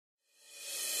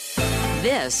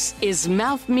This is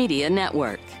Mouth Media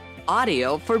Network,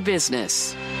 audio for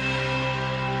business.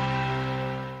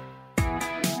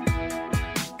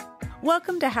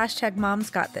 Welcome to Hashtag Mom's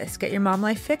Got This. Get your mom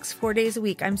life fix 4 days a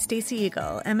week. I'm Stacy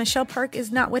Igel, and Michelle Park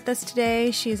is not with us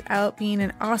today. She's out being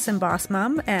an awesome boss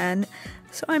mom, and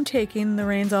so I'm taking the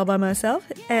reins all by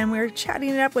myself, and we're chatting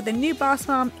it up with a new boss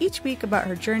mom each week about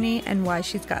her journey and why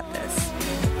she's got this.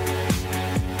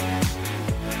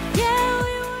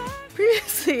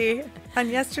 Previously, on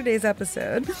yesterday's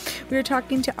episode, we were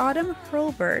talking to Autumn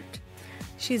Hurlbert.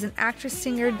 She's an actress,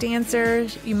 singer, dancer.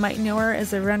 You might know her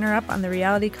as a runner-up on the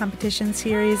reality competition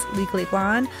series Legally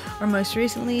Blonde, or most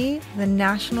recently, the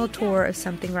national tour of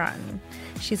Something Rotten.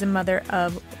 She's a mother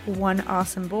of one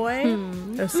awesome boy,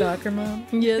 a soccer mom.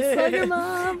 Yes, soccer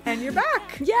mom. And you're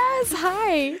back. Yes,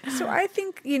 hi. So I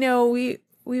think,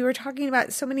 we were talking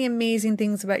about so many amazing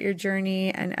things about your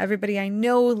journey, and everybody I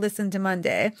know listened to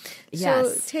Monday.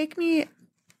 Yes. So take me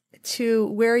to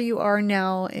where you are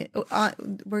now,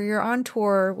 where you're on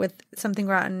tour with Something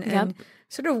Rotten, and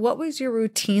sort of what was your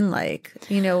routine like,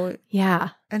 Yeah.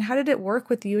 and how did it work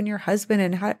with you and your husband,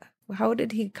 and how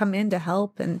did he come in to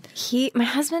help? And My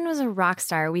husband was a rock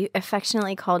star. We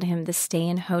affectionately called him the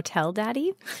stay-in hotel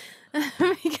daddy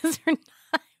because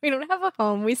we don't have a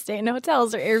home. We stay in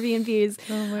hotels or Airbnbs.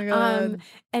 Oh my God.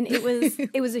 And it was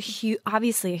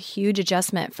obviously a huge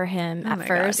adjustment for him at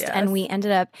first. God, yes. And we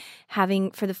ended up having,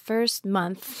 for the first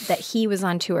month that he was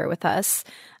on tour with us,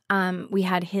 we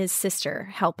had his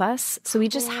sister help us. So we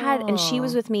just had, and she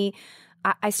was with me.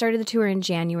 I started the tour in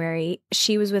January.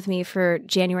 She was with me for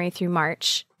January through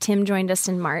March. Tim joined us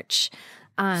in March.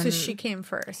 So she came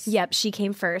first. Yep, she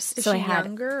came first. Is so she I had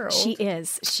younger? Or old? She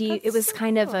is. It was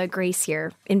kind of a grace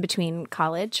year in between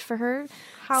college for her.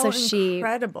 How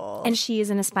incredible! And she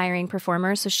is an aspiring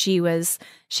performer, so she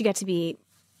got to be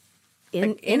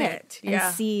in it and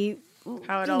see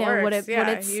how it all works. What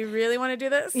it's, you really want to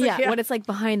do this? Yeah, what it's like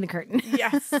behind the curtain.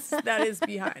 Yes, that is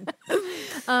behind.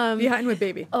 Behind with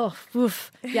baby. Oh,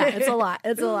 oof. Yeah, it's a lot.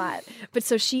 It's a lot. But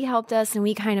so she helped us, and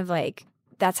we kind of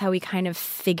that's how we kind of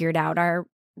figured out our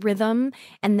rhythm.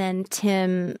 And then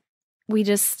Tim, we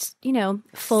just,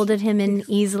 folded him in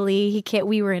easily.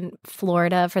 We were in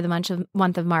Florida for the month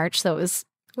of March, so it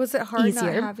was it hard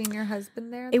easier. Not having your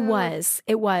husband there? It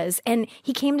was. And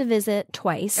he came to visit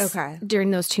twice during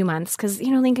those 2 months because,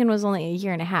 Lincoln was only a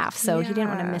year and a half, so he didn't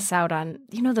want to miss out on,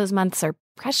 those months are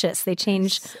precious. They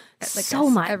change so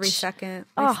much. Every second.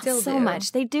 So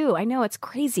much. They do. I know, it's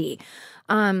crazy.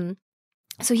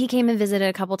 So he came and visited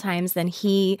a couple times. Then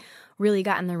he really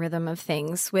got in the rhythm of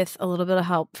things with a little bit of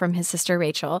help from his sister,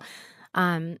 Rachel.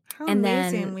 How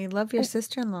amazing. We love your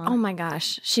sister-in-law. Oh my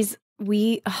gosh. Does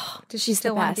she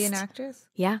still want to be an actress?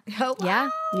 Yeah. Oh,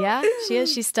 wow. Yeah. She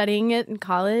is. She's studying it in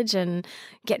college and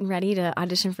getting ready to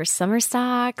audition for summer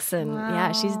stocks.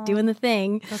 And she's doing the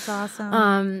thing. That's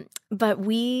awesome. But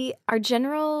our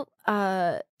general,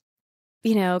 kind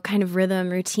of rhythm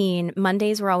routine,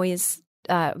 Mondays were always,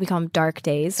 we call them dark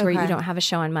days, where you don't have a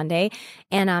show on Monday.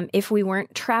 And if we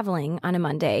weren't traveling on a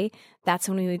Monday, that's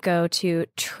when we would go to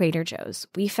Trader Joe's.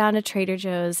 We found a Trader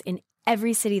Joe's in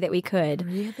every city that we could.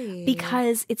 Really?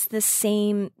 Because it's the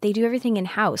same, they do everything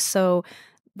in-house. So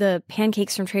the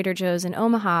pancakes from Trader Joe's in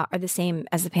Omaha are the same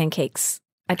as the pancakes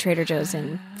at Trader Joe's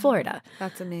in Florida.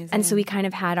 That's amazing. And so we kind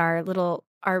of had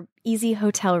our easy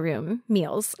hotel room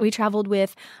meals. We traveled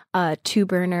with a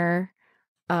 2-burner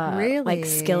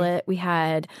skillet. We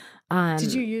had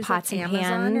did you use pots and Amazon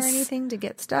pans or anything to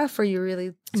get stuff, or you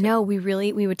really No, we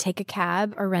would take a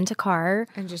cab or rent a car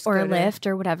and just or a Lyft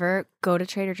or whatever, go to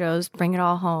Trader Joe's, bring it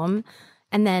all home,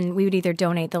 and then we would either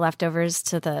donate the leftovers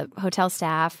to the hotel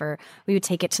staff, or we would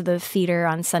take it to the theater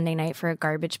on Sunday night for a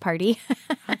garbage party.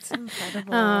 That's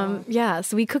incredible.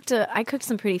 So I cooked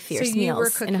some pretty fierce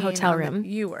meals in a hotel room.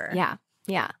 You were. Yeah.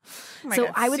 Oh my So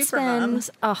God, I would super mom.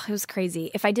 spend, it was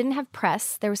crazy. If I didn't have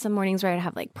press, there were some mornings where I'd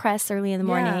have press early in the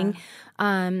morning.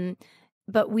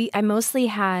 But I mostly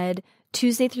had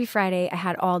Tuesday through Friday, I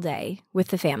had all day with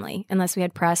the family, unless we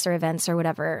had press or events or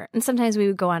whatever. And sometimes we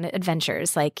would go on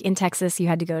adventures. Like in Texas, you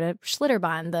had to go to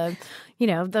Schlitterbahn,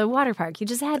 the water park. You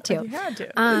just had to. You had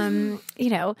to.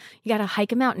 You got to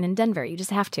hike a mountain in Denver. You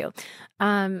just have to.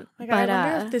 I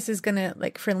wonder if this is going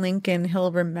to, for Lincoln,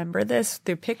 he'll remember this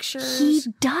through pictures. He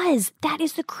does. That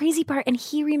is the crazy part. And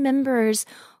he remembers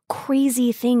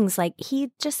crazy things. Like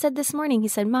he just said this morning, he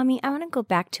said, "Mommy, I want to go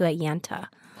back to Atlanta."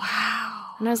 Wow.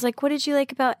 And I was like, "What did you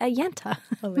like about Atlanta?"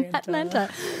 Atlanta.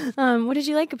 What did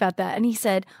you like about that? And he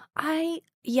said, "I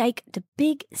like the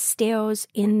big stairs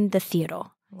in the theater."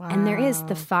 Wow. And there is,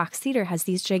 the Fox Theater has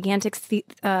these gigantic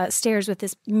stairs with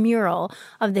this mural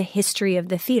of the history of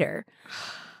the theater.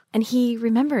 And he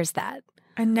remembers that.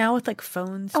 And now with like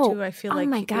phones too, I feel like,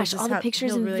 oh my gosh, all the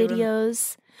pictures and really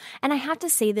videos. And I have to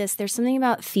say this, there's something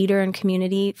about theater and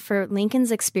community. For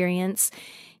Lincoln's experience,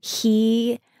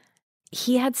 he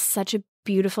had such a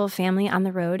beautiful family on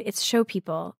the road. It's show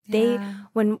people. They,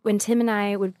 when Tim and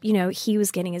I would, he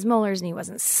was getting his molars and he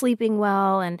wasn't sleeping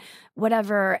well and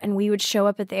whatever. And we would show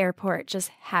up at the airport just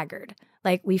haggard.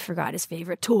 Like we forgot his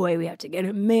favorite toy. We have to get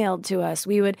it mailed to us.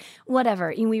 We would, whatever.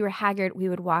 And we were haggard. We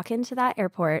would walk into that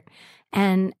airport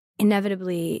and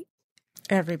inevitably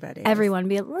everyone would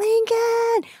be like,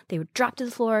 Lincoln. They would drop to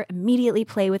the floor, immediately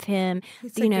play with him.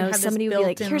 Somebody would be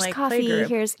like, here's coffee.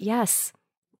 Yes.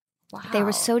 Wow. They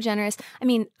were so generous. I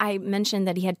mean, I mentioned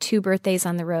that he had 2 birthdays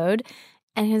on the road,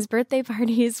 and his birthday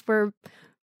parties were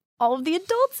all of the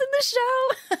adults in the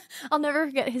show. I'll never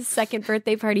forget his second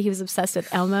birthday party. He was obsessed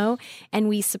with Elmo, and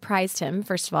we surprised him,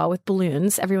 first of all, with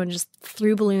balloons. Everyone just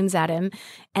threw balloons at him,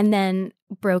 and then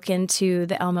broke into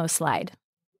the Elmo slide.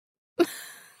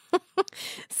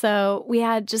 So we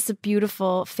had just a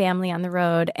beautiful family on the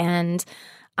road, and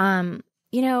I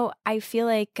feel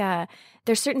like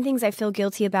there's certain things I feel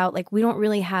guilty about. Like we don't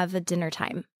really have a dinner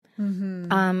time.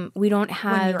 Mm-hmm. We don't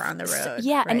have when you're on the road.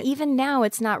 Yeah, right. And even now,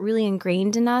 it's not really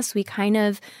ingrained in us. We kind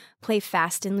of play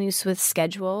fast and loose with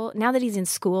schedule. Now that he's in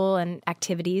school and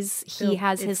activities, he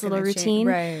has his little routine.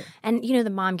 Right. And the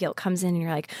mom guilt comes in, and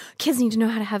you're like, kids need to know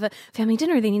how to have a family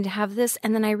dinner. They need to have this.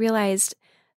 And then I realized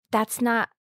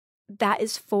that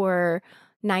is for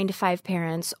 9 to 5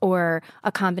 parents or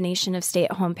a combination of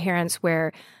stay-at-home parents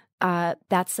where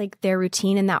that's like their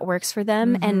routine and that works for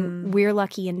them. Mm-hmm. And we're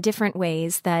lucky in different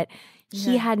ways that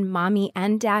he had mommy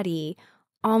and daddy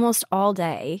almost all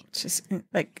day. Just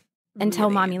like until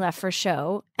mommy left for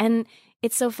show. And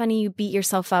it's so funny you beat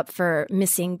yourself up for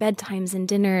missing bedtimes and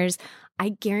dinners. I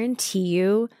guarantee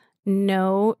you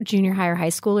no junior high or high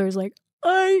schooler is like,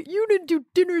 you didn't do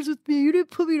dinners with me. You didn't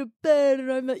put me to bed,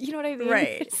 and I'm, you know what I mean?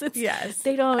 Right. Yes.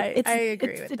 They don't. I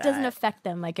agree with that. It doesn't affect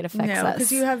them like it affects us.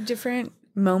 because you have different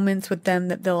moments with them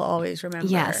that they'll always remember.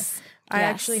 Yes. I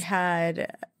actually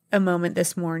had a moment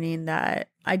this morning that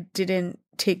I didn't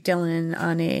take Dylan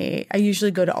on I usually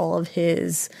go to all of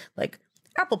his like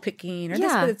apple picking or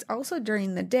this, but it's also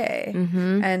during the day,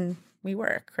 and we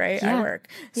work, right? Yeah. I work,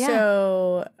 Yeah.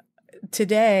 so.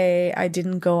 Today, I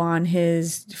didn't go on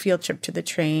his field trip to the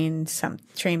train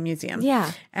museum.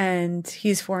 Yeah. And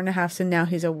he's 4.5, so now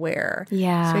he's aware.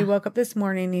 Yeah. So he woke up this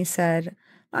morning and he said,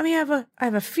 Mommy, I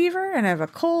have a fever and I have a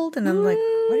cold. And I'm like,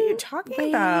 what are you talking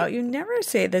about? You never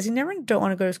say this. You never don't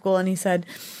want to go to school. And I said,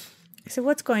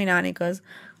 what's going on? He goes,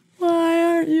 why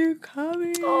aren't you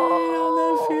coming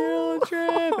on the field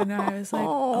trip? And I was like,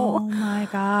 oh my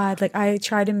God. Like I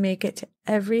try to make it to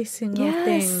every single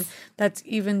thing that's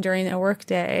even during a work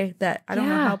day that I don't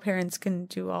know how parents can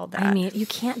do all that. I mean, you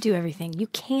can't do everything. You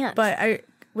can't. But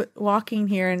walking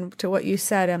here and to what you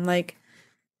said, I'm like,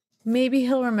 maybe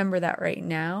he'll remember that right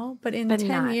now, but in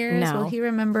 10 years, will he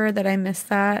remember that I missed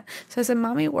that? So I said,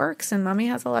 Mommy works and Mommy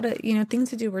has a lot of,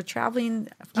 things to do. We're traveling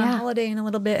on holiday in a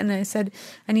little bit. And I said,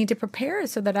 I need to prepare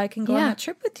so that I can go on that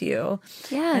trip with you.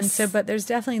 Yes. And so, but there's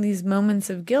definitely these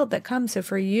moments of guilt that come. So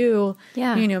for you,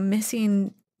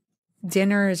 missing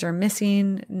dinners or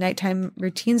missing nighttime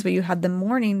routines, but you had the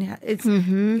morning, it's,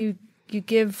 you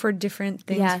give for different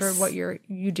things for what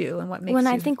you do and what makes you.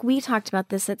 Well, I think we talked about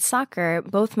this at soccer.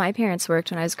 Both my parents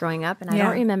worked when I was growing up, and I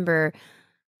don't remember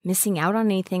missing out on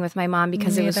anything with my mom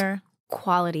because it was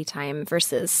quality time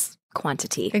versus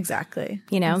quantity. Exactly.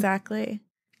 Exactly.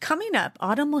 Coming up,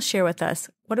 Autumn will share with us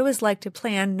what it was like to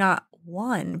plan not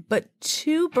 1, but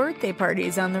 2 birthday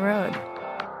parties on the road.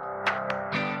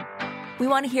 We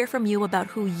want to hear from you about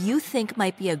who you think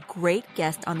might be a great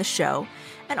guest on the show.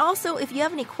 And also, if you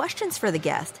have any questions for the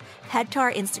guest, head to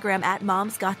our Instagram at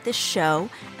MomsGotThisShow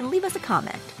and leave us a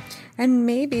comment. And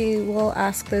maybe we'll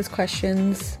ask those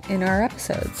questions in our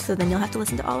episodes. So then you'll have to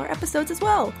listen to all our episodes as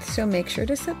well. So make sure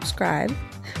to subscribe.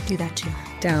 Do that too.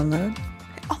 Download.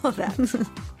 All of that.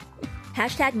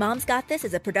 Hashtag Moms Got This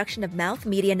is a production of Mouth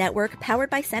Media Network powered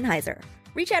by Sennheiser.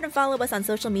 Reach out and follow us on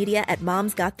social media at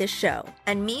Moms Got This Show.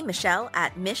 And me, Michelle,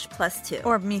 at Mish+2.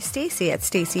 Or me, Stacy, at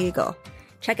Stacy Igel.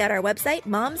 Check out our website,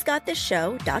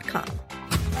 momsgotthisShow.com.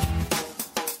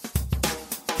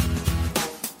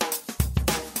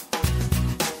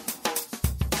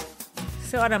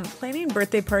 So, Autumn, planning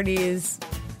birthday parties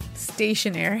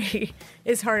stationary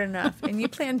is hard enough. And you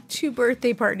planned 2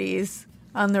 birthday parties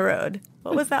on the road.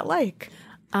 What was that like?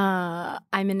 I'm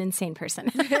an insane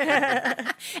person.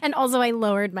 And also I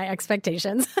lowered my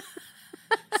expectations.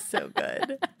 So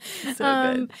good.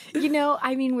 So good.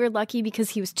 I mean, we're lucky because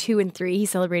he was 2 and 3. He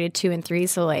celebrated 2 and 3.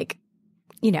 So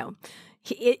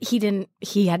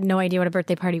he had no idea what a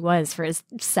birthday party was for his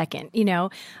second,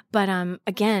 but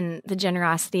again, the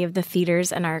generosity of the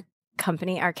theaters and our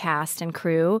company, our cast and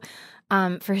crew,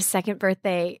 for his second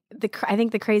birthday, I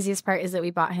think the craziest part is that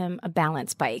we bought him a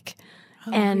balance bike.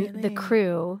 And really? The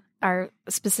crew,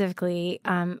 specifically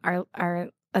our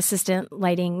assistant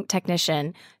lighting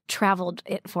technician, traveled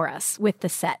it for us with the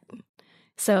set.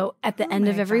 So at the end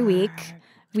of every week,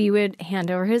 we would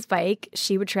hand over his bike,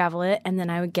 she would travel it, and then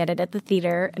I would get it at the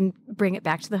theater and bring it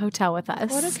back to the hotel with us.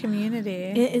 What a community.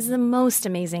 It is the most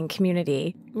amazing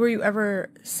community. Were you ever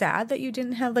sad that you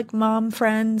didn't have like mom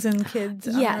friends and kids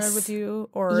on the road with you?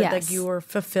 Or like you were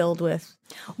fulfilled with?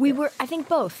 We were, I think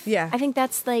both. Yeah. I think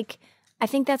that's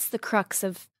the crux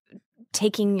of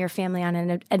taking your family on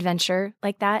an adventure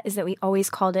like that, is that we always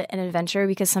called it an adventure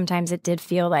because sometimes it did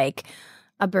feel like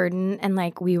a burden and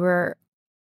like we were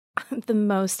the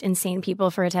most insane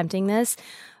people for attempting this.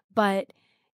 But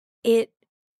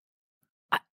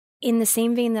in the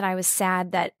same vein that I was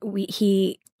sad that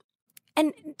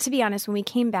and to be honest, when we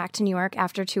came back to New York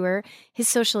after tour, his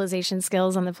socialization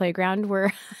skills on the playground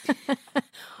were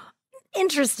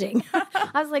interesting.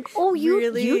 I was like, oh,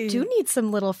 you do need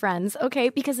some little friends. Okay,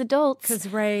 because adults. Because,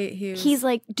 he's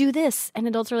like, do this. And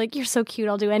adults are like, you're so cute,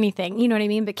 I'll do anything. You know what I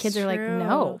mean? But kids are like,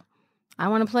 no, I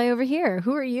want to play over here.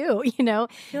 Who are you? I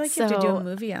feel like you have to do a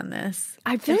movie on this.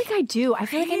 I feel like I do. I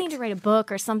feel like I need to write a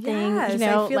book or something. Yes,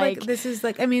 I feel like this is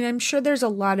like, I mean, I'm sure there's a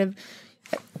lot of,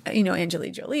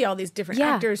 Angelina Jolie, all these different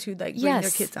actors who like bring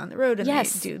their kids on the road and they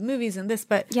do movies and this,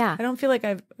 but I don't feel like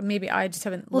I just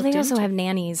haven't looked they also have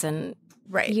nannies and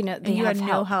they and you have had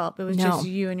no help. It was just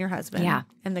you and your husband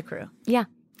and the crew. Yeah.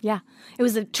 It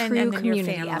was a true and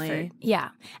community effort. Yeah.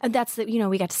 And that's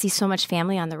we got to see so much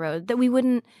family on the road that we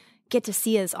wouldn't get to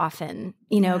see as often,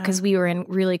 because we were in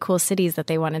really cool cities that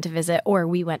they wanted to visit, or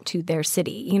we went to their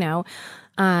city,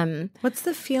 What's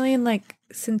the feeling like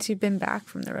since you've been back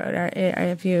from the road?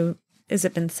 Has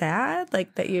it been sad?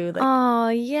 Like that you like? Oh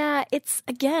yeah, it's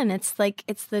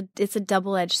a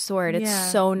double-edged sword.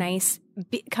 It's so nice.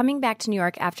 Coming back to New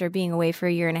York after being away for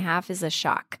a year and a half is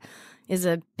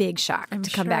a big shock to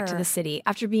come back to the city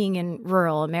after being in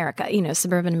rural America,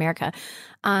 suburban America.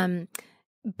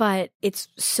 But it's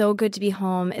so good to be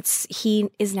home. He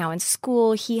is now in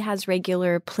school. He has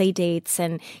regular play dates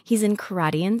and he's in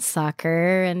karate and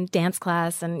soccer and dance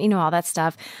class and, all that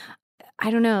stuff. I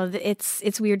don't know.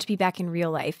 It's weird to be back in real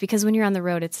life because when you're on the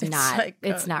road, it's not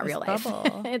real life.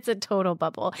 It's a total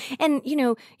bubble. And,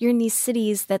 you're in these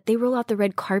cities that they roll out the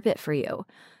red carpet for you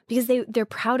because they're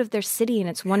proud of their city and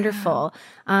it's wonderful.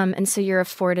 And so you're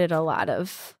afforded a lot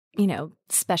of,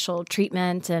 special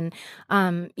treatment and,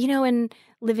 and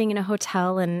living in a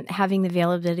hotel and having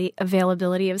the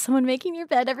availability of someone making your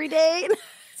bed every day.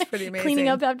 It's pretty amazing. Cleaning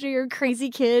up after your crazy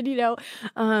kid,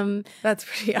 That's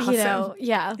pretty awesome.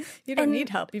 Yeah. You don't need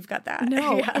help. You've got that.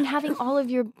 No. Yeah. And having all of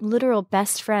your literal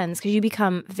best friends, because you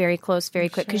become very close very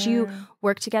quick, because you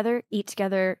work together, eat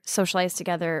together, socialize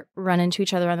together, run into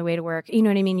each other on the way to work. You know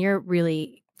what I mean? You're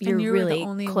really the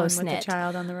only close one with knit. a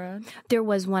child on the road? There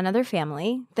was one other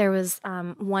family. There was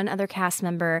one other cast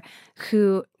member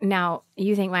who, now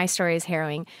you think my story is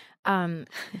harrowing.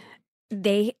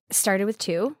 They started with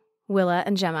two, Willa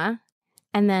and Gemma.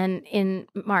 And then in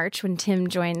March, when Tim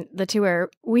joined the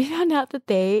tour, we found out that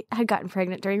they had gotten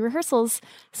pregnant during rehearsals.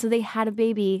 So they had a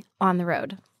baby on the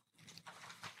road.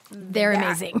 They're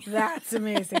amazing. That's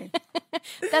amazing.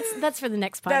 That's for the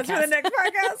next podcast. That's for the next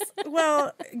podcast.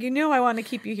 Well, I want to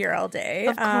keep you here all day.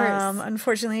 Of course.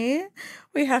 Unfortunately,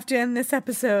 we have to end this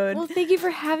episode. Well, thank you for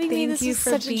having me. This is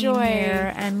such a joy.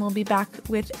 Here, and we'll be back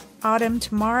with Autumn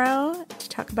tomorrow to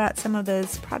talk about some of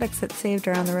those products that saved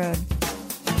her on the road.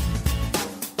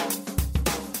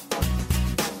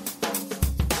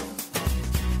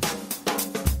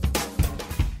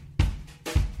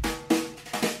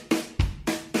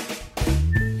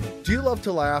 Do you love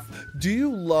to laugh? Do you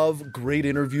love great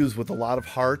interviews with a lot of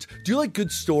heart? Do you like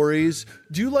good stories?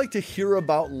 Do you like to hear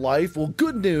about life? Well,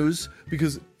 good news,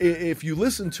 because if you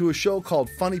listen to a show called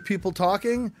Funny People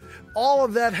Talking, all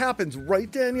of that happens, right,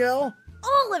 Danielle?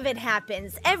 All of it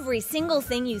happens. Every single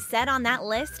thing you said on that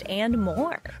list and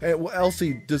more. Well,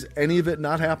 Elsie, does any of it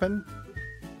not happen?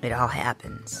 It all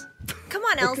happens. Come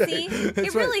on, Elsie.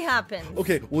 It really happens.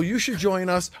 Okay, well, you should join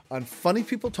us on Funny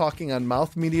People Talking on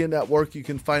Mouth Media Network. You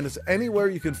can find us anywhere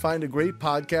you can find a great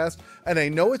podcast. And I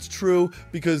know it's true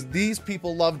because these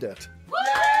people loved it.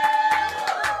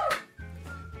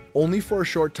 Only for a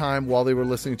short time while they were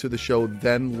listening to the show,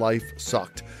 then life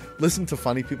sucked. Listen to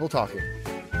Funny People Talking.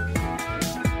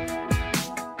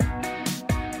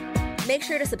 Make make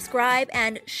sure to subscribe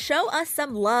and show us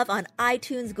some love on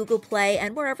iTunes, Google Play,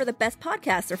 and wherever the best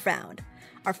podcasts are found.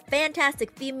 Our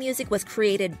fantastic theme music was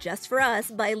created just for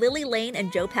us by Lily Lane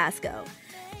and Joe Pasco.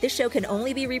 This show can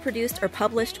only be reproduced or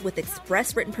published with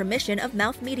express written permission of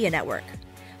Mouth Media Network.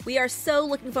 We are so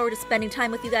looking forward to spending time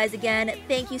with you guys again.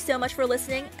 Thank you so much for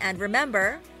listening. And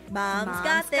remember, Mom's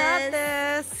got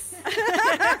this.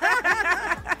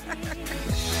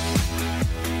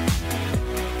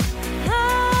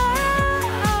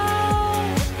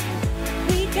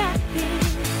 We got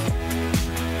this.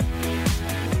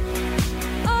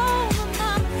 Oh, my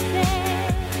mama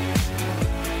said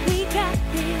we got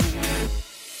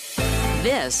this.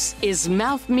 This is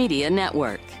Mouth Media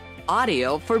Network,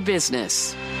 audio for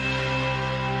business.